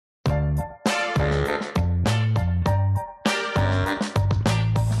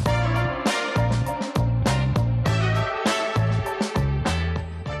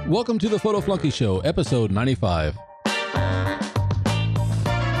Welcome to the Photo Flunky Show, episode 95.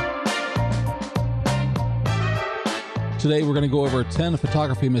 Today we're going to go over 10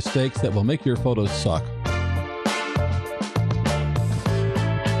 photography mistakes that will make your photos suck.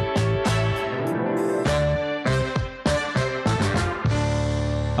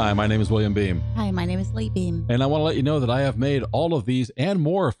 Hi, my name is William Beem. Hi, my name is Lee Beem. And I want to let you know that I have made all of these and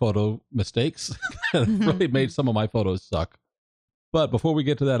more photo mistakes that have really made some of my photos suck. But before we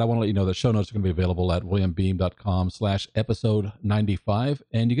get to that, I want to let you know that show notes are going to be available at williambeem.com/episode 95.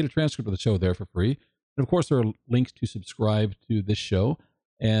 And you get a transcript of the show there for free. And of course, there are links to subscribe to this show.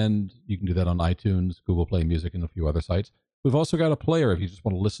 And you can do that on iTunes, Google Play Music, and a few other sites. We've also got a player. If you just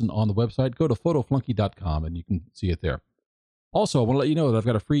want to listen on the website, go to photoflunky.com and you can see it there. Also, I want to let you know that I've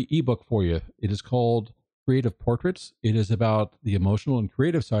got a free ebook for you. It is called Creative Portraits. It is about the emotional and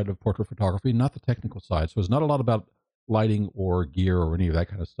creative side of portrait photography, not the technical side. So it's not a lot about lighting or gear or any of that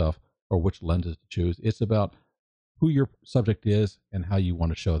kind of stuff or which lenses to choose. It's about who your subject is and how you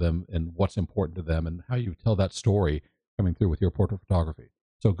want to show them and what's important to them and how you tell that story coming through with your portrait photography.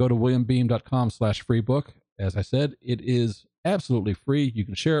 So go to williambeem.com/free book. As I said, it is absolutely free. You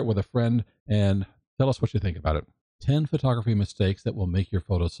can share it with a friend and tell us what you think about it. 10 photography mistakes that will make your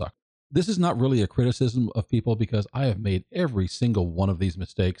photos suck. This is not really a criticism of people because I have made every single one of these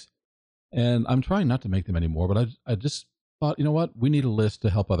mistakes and I'm trying not to make them anymore, but I just thought, you know what? We need a list to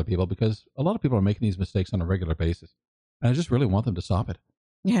help other people because a lot of people are making these mistakes on a regular basis. And I just really want them to stop it.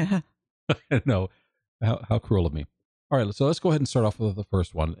 Yeah. I know. How cruel of me. All right, so let's go ahead and start off with the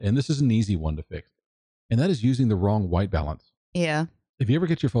first one. And this is an easy one to fix. And that is using the wrong white balance. Yeah. If you ever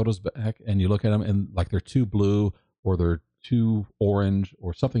get your photos back and you look at them and like they're too blue or they're too orange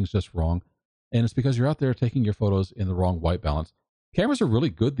or something's just wrong, and it's because you're out there taking your photos in the wrong white balance. Cameras are really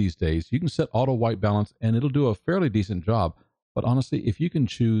good these days. You can set auto white balance and it'll do a fairly decent job. But honestly, if you can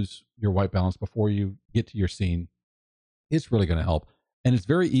choose your white balance before you get to your scene, it's really going to help. And it's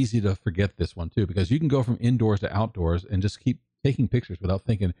very easy to forget this one too, because you can go from indoors to outdoors and just keep taking pictures without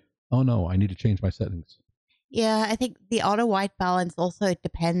thinking, oh no, I need to change my settings. Yeah, I think the auto white balance also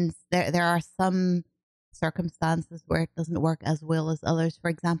depends. There are some circumstances where it doesn't work as well as others. For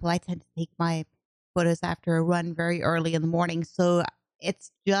example, I tend to take my photos after a run very early in the morning, so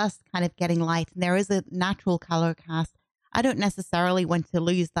it's just kind of getting light and there is a natural color cast. I don't necessarily want to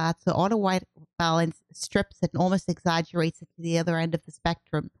lose that, so auto white balance strips it and almost exaggerates it to the other end of the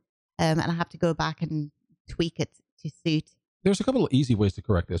spectrum, and I have to go back and tweak it to suit. There's a couple of easy ways to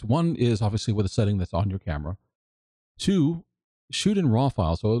correct this. One is obviously with a setting that's on your camera. Two, shoot in RAW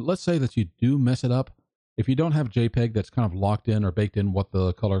file. So let's say that you do mess it up. If you don't have JPEG that's kind of locked in or baked in what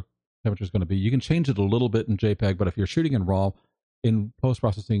the color temperature is going to be, you can change it a little bit in JPEG, but if you're shooting in RAW, in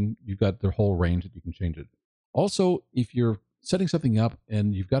post-processing, you've got the whole range that you can change it. Also, if you're setting something up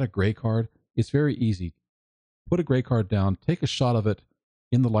and you've got a gray card, it's very easy. Put a gray card down, take a shot of it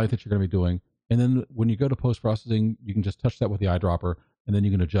in the light that you're going to be doing, and then when you go to post-processing, you can just touch that with the eyedropper, and then you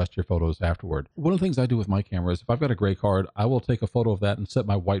can adjust your photos afterward. One of the things I do with my camera is if I've got a gray card, I will take a photo of that and set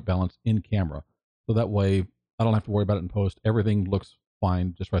my white balance in camera. So that way, I don't have to worry about it in post. Everything looks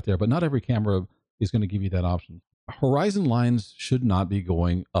fine just right there, but not every camera is going to give you that option. Horizon lines should not be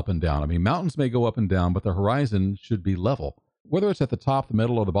going up and down. I mean, mountains may go up and down, but the horizon should be level. Whether it's at the top, the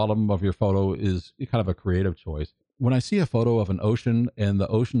middle, or the bottom of your photo is kind of a creative choice. When I see a photo of an ocean and the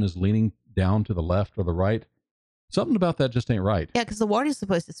ocean is leaning down to the left or the right, something about that just ain't right. Yeah, because the water is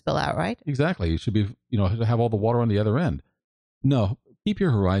supposed to spill out, right? Exactly. You should be, have all the water on the other end. No, keep your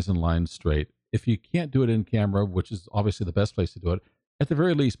horizon lines straight. If you can't do it in camera, which is obviously the best place to do it, at the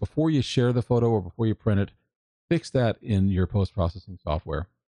very least, before you share the photo or before you print it, fix that in your post-processing software.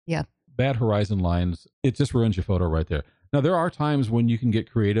 Yeah. Bad horizon lines, it just ruins your photo right there. Now, there are times when you can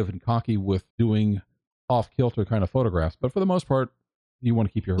get creative and cocky with doing off-kilter kind of photographs, but for the most part, you want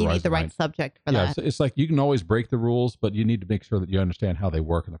to keep your horizon lines. You need the right subject for that. Yeah, it's like you can always break the rules, but you need to make sure that you understand how they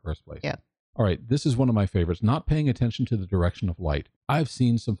work in the first place. Yeah. All right, this is one of my favorites, not paying attention to the direction of light. I've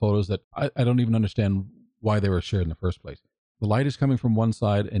seen some photos that I don't even understand why they were shared in the first place. The light is coming from one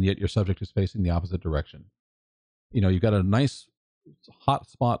side, and yet your subject is facing the opposite direction. You've got a nice hot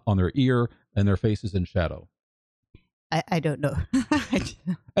spot on their ear, and their face is in shadow. I don't know.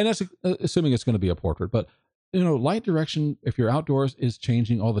 And that's assuming it's going to be a portrait. But, light direction, if you're outdoors, is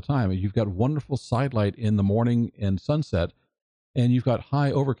changing all the time. You've got wonderful side light in the morning and sunset, and you've got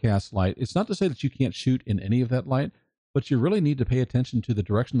high overcast light. It's not to say that you can't shoot in any of that light, but you really need to pay attention to the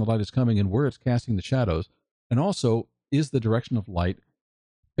direction the light is coming and where it's casting the shadows. And also, is the direction of light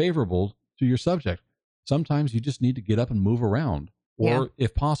favorable to your subject? Sometimes you just need to get up and move around, or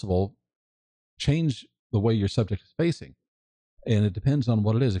if possible, change the way your subject is facing. And it depends on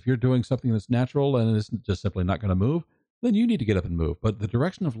what it is. If you're doing something that's natural and it's just simply not going to move, then you need to get up and move. But the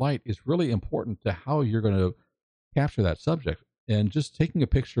direction of light is really important to how you're going to capture that subject. And just taking a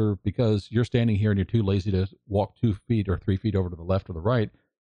picture because you're standing here and you're too lazy to walk 2 feet or 3 feet over to the left or the right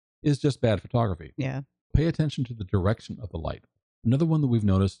is just bad photography. Yeah. Pay attention to the direction of the light. Another one that we've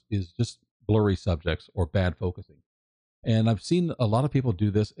noticed is just blurry subjects or bad focusing. And I've seen a lot of people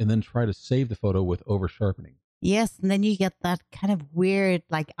do this and then try to save the photo with over sharpening. Yes, and then you get that kind of weird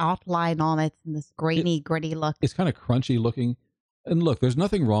like outline on it and this grainy, gritty look. It's kind of crunchy looking. And look, there's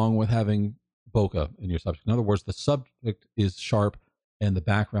nothing wrong with having bokeh in your subject. In other words, the subject is sharp and the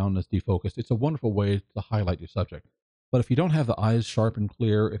background is defocused. It's a wonderful way to highlight your subject. But if you don't have the eyes sharp and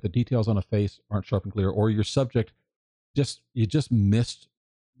clear, if the details on a face aren't sharp and clear, or your subject you just missed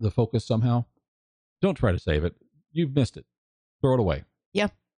the focus somehow, don't try to save it. You've missed it. Throw it away.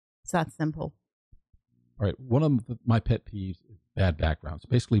 Yep. It's that simple. All right. One of my pet peeves is bad backgrounds,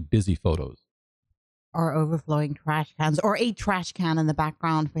 basically busy photos. Or overflowing trash cans, or a trash can in the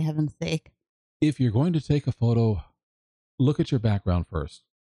background, for heaven's sake. If you're going to take a photo, look at your background first.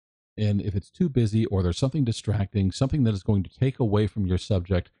 And if it's too busy or there's something distracting, something that is going to take away from your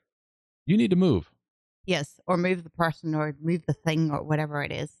subject, you need to move. Yes, or move the person or move the thing or whatever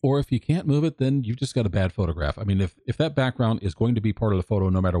it is. Or if you can't move it, then you've just got a bad photograph. I mean, if that background is going to be part of the photo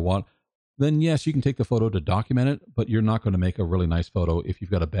no matter what, then yes, you can take the photo to document it, but you're not going to make a really nice photo if you've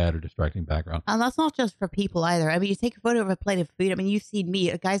got a bad or distracting background. And that's not just for people either. I mean, you take a photo of a plate of food. I mean, you've seen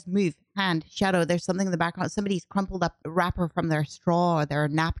me, guys move, hand, shadow, there's something in the background. Somebody's crumpled up a wrapper from their straw or their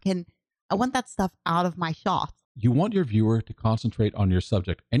napkin. I want that stuff out of my shot. You want your viewer to concentrate on your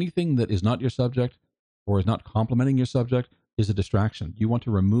subject. Anything that is not your subject or is not complementing your subject is a distraction. You want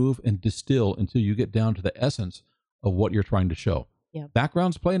to remove and distill until you get down to the essence of what you're trying to show. Yeah.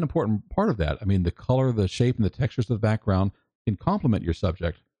 Backgrounds play an important part of that. I mean, the color, the shape, and the textures of the background can complement your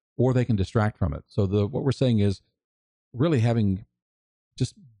subject or they can distract from it. So what we're saying is really having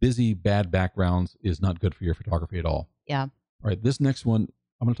just busy, bad backgrounds is not good for your photography at all. Yeah. All right, this next one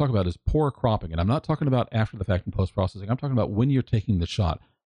I'm going to talk about is poor cropping. And I'm not talking about after the fact and post-processing. I'm talking about when you're taking the shot.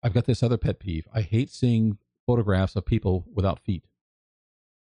 I've got this other pet peeve. I hate seeing photographs of people without feet.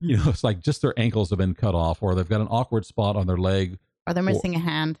 You know, it's like just their ankles have been cut off or they've got an awkward spot on their leg. Or they're missing a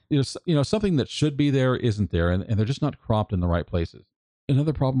hand. You know, something that should be there isn't there, and they're just not cropped in the right places.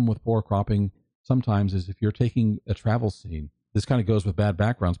 Another problem with poor cropping sometimes is if you're taking a travel scene, this kind of goes with bad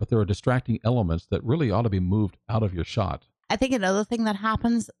backgrounds, but there are distracting elements that really ought to be moved out of your shot. I think another thing that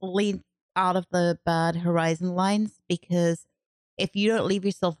happens leads out of the bad horizon lines, because if you don't leave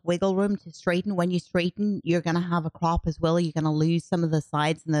yourself wiggle room to straighten, when you straighten, you're going to have a crop as well. You're going to lose some of the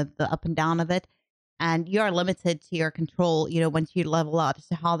sides and the up and down of it. And you are limited to your control, you know, once you level out as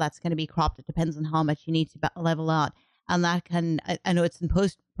to how that's going to be cropped. It depends on how much you need to level out. And that can, I know it's in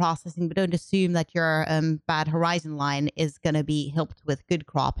post-processing, but don't assume that your bad horizon line is going to be helped with good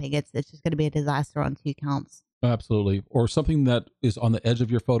cropping. It's just going to be a disaster on 2 counts. Absolutely. Or something that is on the edge of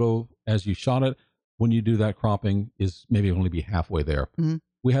your photo as you shot it, when you do that cropping is maybe only be halfway there. Mm-hmm.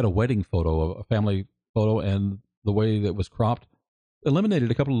 We had a wedding photo, a family photo, and the way that was cropped eliminated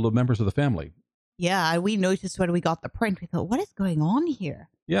a couple of members of the family. Yeah, we noticed when we got the print, we thought, what is going on here?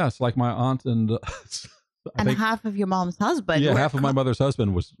 Yeah, it's like my aunt and... and half of your mom's husband. Yeah, half of my mother's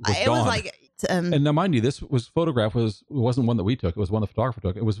husband was it gone. Was like... and now, mind you, this photograph wasn't one that we took. It was one the photographer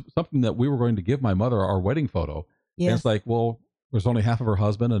took. It was something that we were going to give my mother, our wedding photo. Yes. And it's like, well, there's only half of her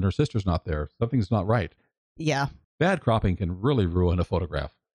husband and her sister's not there. Something's not right. Yeah. Bad cropping can really ruin a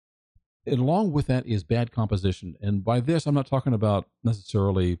photograph. And along with that is bad composition. And by this, I'm not talking about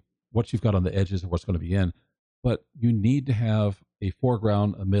necessarily what you've got on the edges or what's going to be in, but you need to have a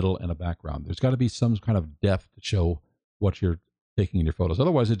foreground, a middle, and a background. There's got to be some kind of depth to show what you're taking in your photos.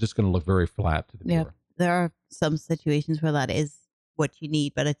 Otherwise, it's just going to look very flat to the viewer. Yeah, there are some situations where that is what you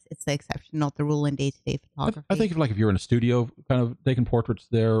need, but it's the exception, not the rule in day-to-day photography. I think if you're in a studio kind of taking portraits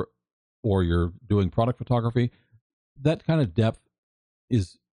there, or you're doing product photography, that kind of depth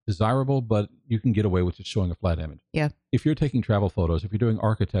is desirable, but you can get away with just showing a flat image. Yeah. If you're taking travel photos, if you're doing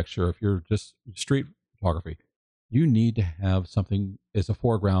architecture, if you're just street photography, you need to have something as a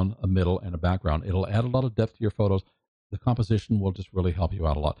foreground, a middle, and a background. It'll add a lot of depth to your photos. The composition will just really help you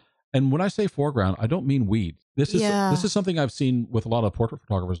out a lot. And when I say foreground, I don't mean weeds. This is something I've seen with a lot of portrait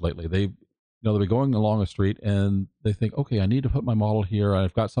photographers lately. They'll be going along a street and they think, okay, I need to put my model here.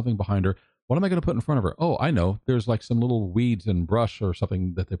 I've got something behind her. What am I going to put in front of her? Oh, I know. There's like some little weeds and brush or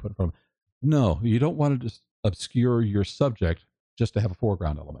something that they put in front of her. No, you don't want to just obscure your subject just to have a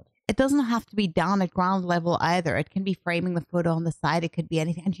foreground element. It doesn't have to be down at ground level either. It can be framing the photo on the side. It could be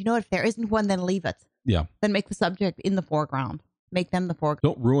anything. And you know, if there isn't one, then leave it. Yeah. Then make the subject in the foreground. Make them the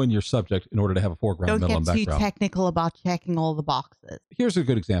foreground. Don't ruin your subject in order to have a foreground, Don't middle, and get too background. technical about checking all the boxes. Here's a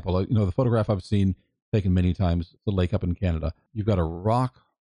good example. The photograph I've seen taken many times, the lake up in Canada. You've got a rock,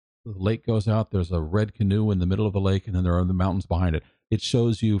 the lake goes out, there's a red canoe in the middle of the lake, and then there are the mountains behind it. It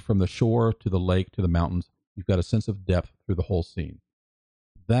shows you from the shore to the lake to the mountains. You've got a sense of depth through the whole scene.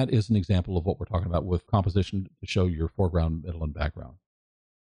 That is an example of what we're talking about with composition to show your foreground, middle, and background.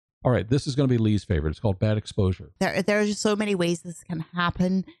 All right, this is going to be Lee's favorite. It's called bad exposure. There are just so many ways this can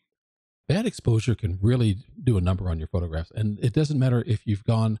happen. Bad exposure can really do a number on your photographs. And it doesn't matter if you've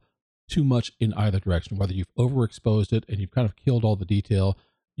gone too much in either direction, whether you've overexposed it and you've kind of killed all the detail.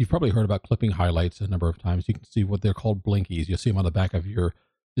 You've probably heard about clipping highlights a number of times. You can see what they're called blinkies. You'll see them on the back of your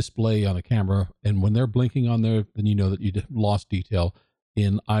display on the camera. And when they're blinking on there, then you know that you lost detail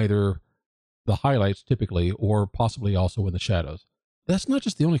in either the highlights typically or possibly also in the shadows. That's not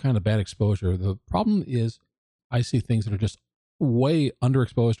just the only kind of bad exposure. The problem is I see things that are just way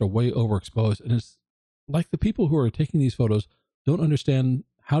underexposed or way overexposed. And it's like the people who are taking these photos don't understand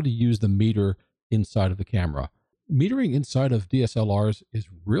how to use the meter inside of the camera. Metering inside of DSLRs is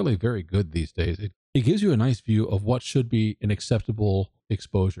really very good these days. It gives you a nice view of what should be an acceptable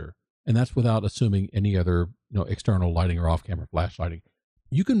exposure. And that's without assuming any other external lighting or off-camera flash lighting.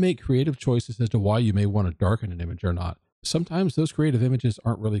 You can make creative choices as to why you may want to darken an image or not. Sometimes those creative images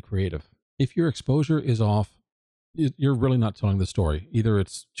aren't really creative. If your exposure is off, you're really not telling the story. Either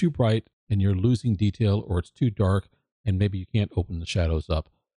it's too bright and you're losing detail, or it's too dark and maybe you can't open the shadows up.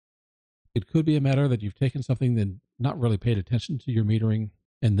 It could be a matter that you've taken something and not really paid attention to your metering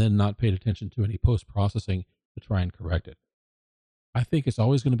and then not paid attention to any post-processing to try and correct it. I think it's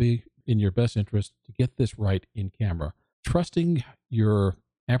always going to be in your best interest to get this right in camera. Trusting your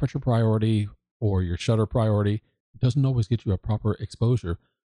aperture priority or your shutter priority doesn't always get you a proper exposure,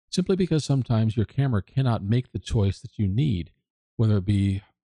 simply because sometimes your camera cannot make the choice that you need, whether it be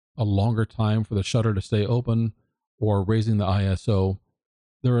a longer time for the shutter to stay open or raising the ISO.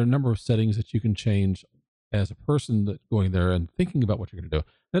 There are a number of settings that you can change as a person that's going there and thinking about what you're going to do.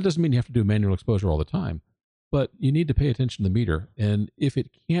 That doesn't mean you have to do manual exposure all the time, but you need to pay attention to the meter. And if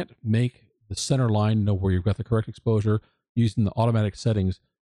it can't make the center line know where you've got the correct exposure using the automatic settings,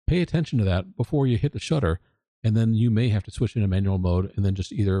 pay attention to that before you hit the shutter. And then you may have to switch into manual mode and then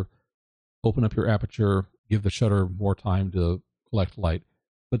just either open up your aperture, give the shutter more time to collect light.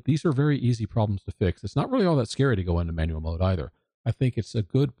 But these are very easy problems to fix. It's not really all that scary to go into manual mode either. I think it's a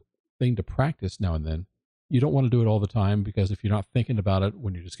good thing to practice now and then. You don't want to do it all the time, because if you're not thinking about it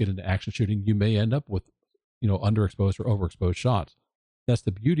when you just get into action shooting, you may end up with, underexposed or overexposed shots. That's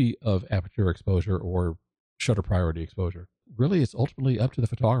the beauty of aperture exposure or shutter priority exposure. Really, it's ultimately up to the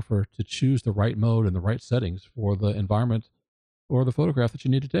photographer to choose the right mode and the right settings for the environment or the photograph that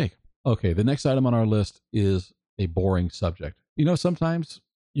you need to take. Okay, the next item on our list is a boring subject. Sometimes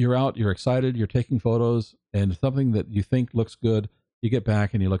you're out, you're excited, you're taking photos, and something that you think looks good, you get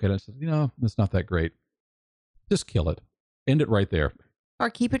back and you look at it and say, it's not that great. Just kill it. End it right there. Or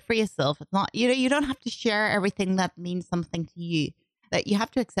keep it for yourself. It's not, you don't have to share everything that means something to you. That you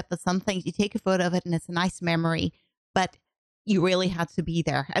have to accept that some things, you take a photo of it and it's a nice memory, but you really had to be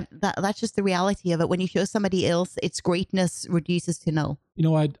there. That's just the reality of it. When you show somebody else, its greatness reduces to nil.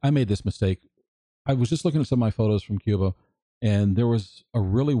 I made this mistake. I was just looking at some of my photos from Cuba, and there was a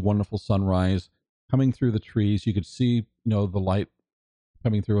really wonderful sunrise coming through the trees. You could see, the light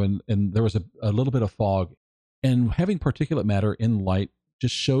coming through, and there was a little bit of fog. And having particulate matter in light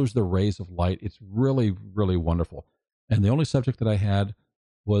just shows the rays of light. It's really, really wonderful. And the only subject that I had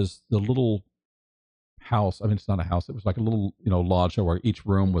was the little house. I mean, it's not a house. It was like a little, lodge where each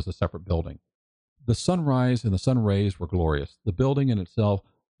room was a separate building. The sunrise and the sun rays were glorious. The building in itself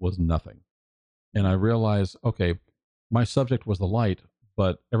was nothing. And I realized, okay, my subject was the light,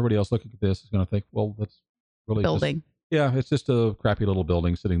 but everybody else looking at this is going to think, well, that's really building. It's just a crappy little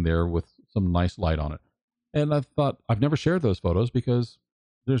building sitting there with some nice light on it. And I thought, I've never shared those photos because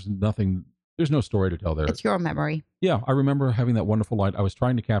there's no story to tell there. It's your memory. Yeah, I remember having that wonderful light. I was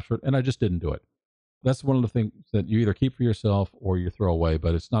trying to capture it, and I just didn't do it. That's one of the things that you either keep for yourself or you throw away,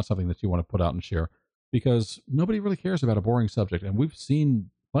 but it's not something that you want to put out and share, because nobody really cares about a boring subject. And we've seen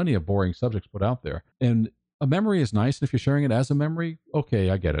plenty of boring subjects put out there. And a memory is nice. And if you're sharing it as a memory, okay,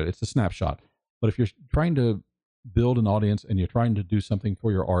 I get it. It's a snapshot. But if you're trying to build an audience and you're trying to do something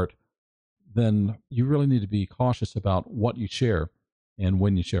for your art, then you really need to be cautious about what you share and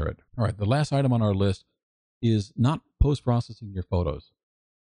when you share it. All right, the last item on our list is not post-processing your photos.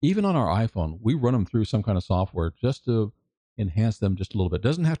 Even on our iPhone, we run them through some kind of software just to enhance them just a little bit. It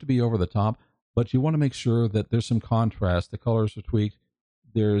doesn't have to be over the top, but you want to make sure that there's some contrast, the colors are tweaked,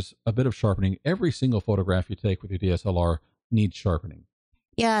 there's a bit of sharpening. Every single photograph you take with your DSLR needs sharpening.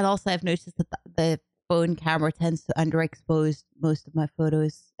 Yeah, and also I've noticed that the phone camera tends to underexpose most of my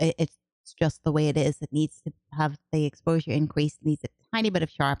photos. It's just the way it is. It needs to have the exposure increased. It needs a tiny bit of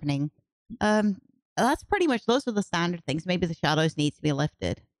sharpening. That's pretty much, those are the standard things. Maybe the shadows need to be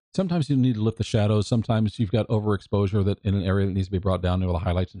lifted. Sometimes you need to lift the shadows. Sometimes you've got overexposure that in an area that needs to be brought down, the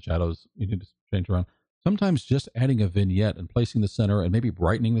highlights and shadows you need to change around. Sometimes just adding a vignette and placing the center and maybe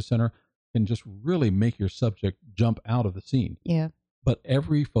brightening the center can just really make your subject jump out of the scene. Yeah. But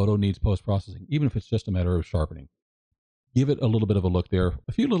every photo needs post-processing, even if it's just a matter of sharpening. Give it a little bit of a look there.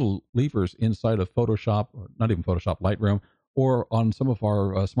 A few little levers inside of Photoshop, or not even Photoshop, Lightroom, or on some of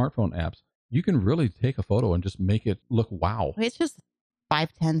our smartphone apps. You can really take a photo and just make it look wow. It's just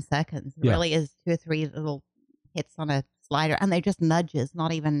 5-10 seconds. It really is 2 or 3 little hits on a slider, and they're just nudges,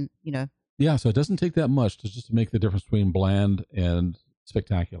 not even, Yeah, so it doesn't take that much to just make the difference between bland and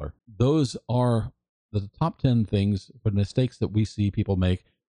spectacular. Those are the top 10 things, but mistakes that we see people make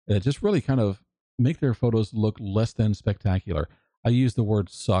that just really kind of make their photos look less than spectacular. I use the word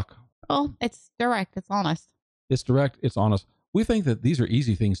suck. Well, it's direct. It's honest. It's direct. It's honest. We think that these are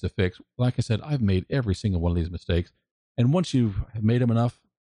easy things to fix. Like I said, I've made every single one of these mistakes. And once you've made them enough,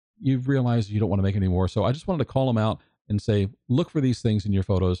 you've realized you don't want to make any more. So I just wanted to call them out and say, look for these things in your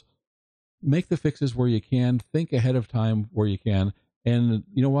photos. Make the fixes where you can. Think ahead of time where you can. And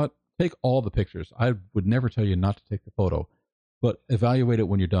you know what? Take all the pictures. I would never tell you not to take the photo, but evaluate it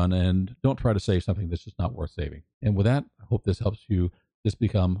when you're done and don't try to save something that's just not worth saving. And with that, I hope this helps you just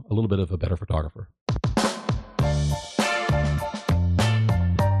become a little bit of a better photographer.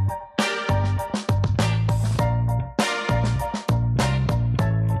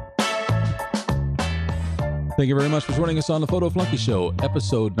 Thank you very much for joining us on the Photo Flunky Show,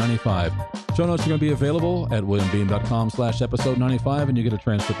 episode 95. Show notes are going to be available at williambeem.com/episode 95, and you get a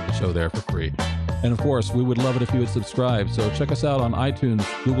transcript of the show there for free. And of course, we would love it if you would subscribe. So check us out on iTunes,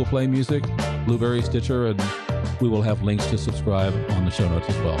 Google Play Music, Blueberry, Stitcher, and we will have links to subscribe on the show notes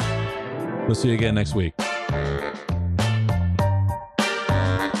as well. We'll see you again next week.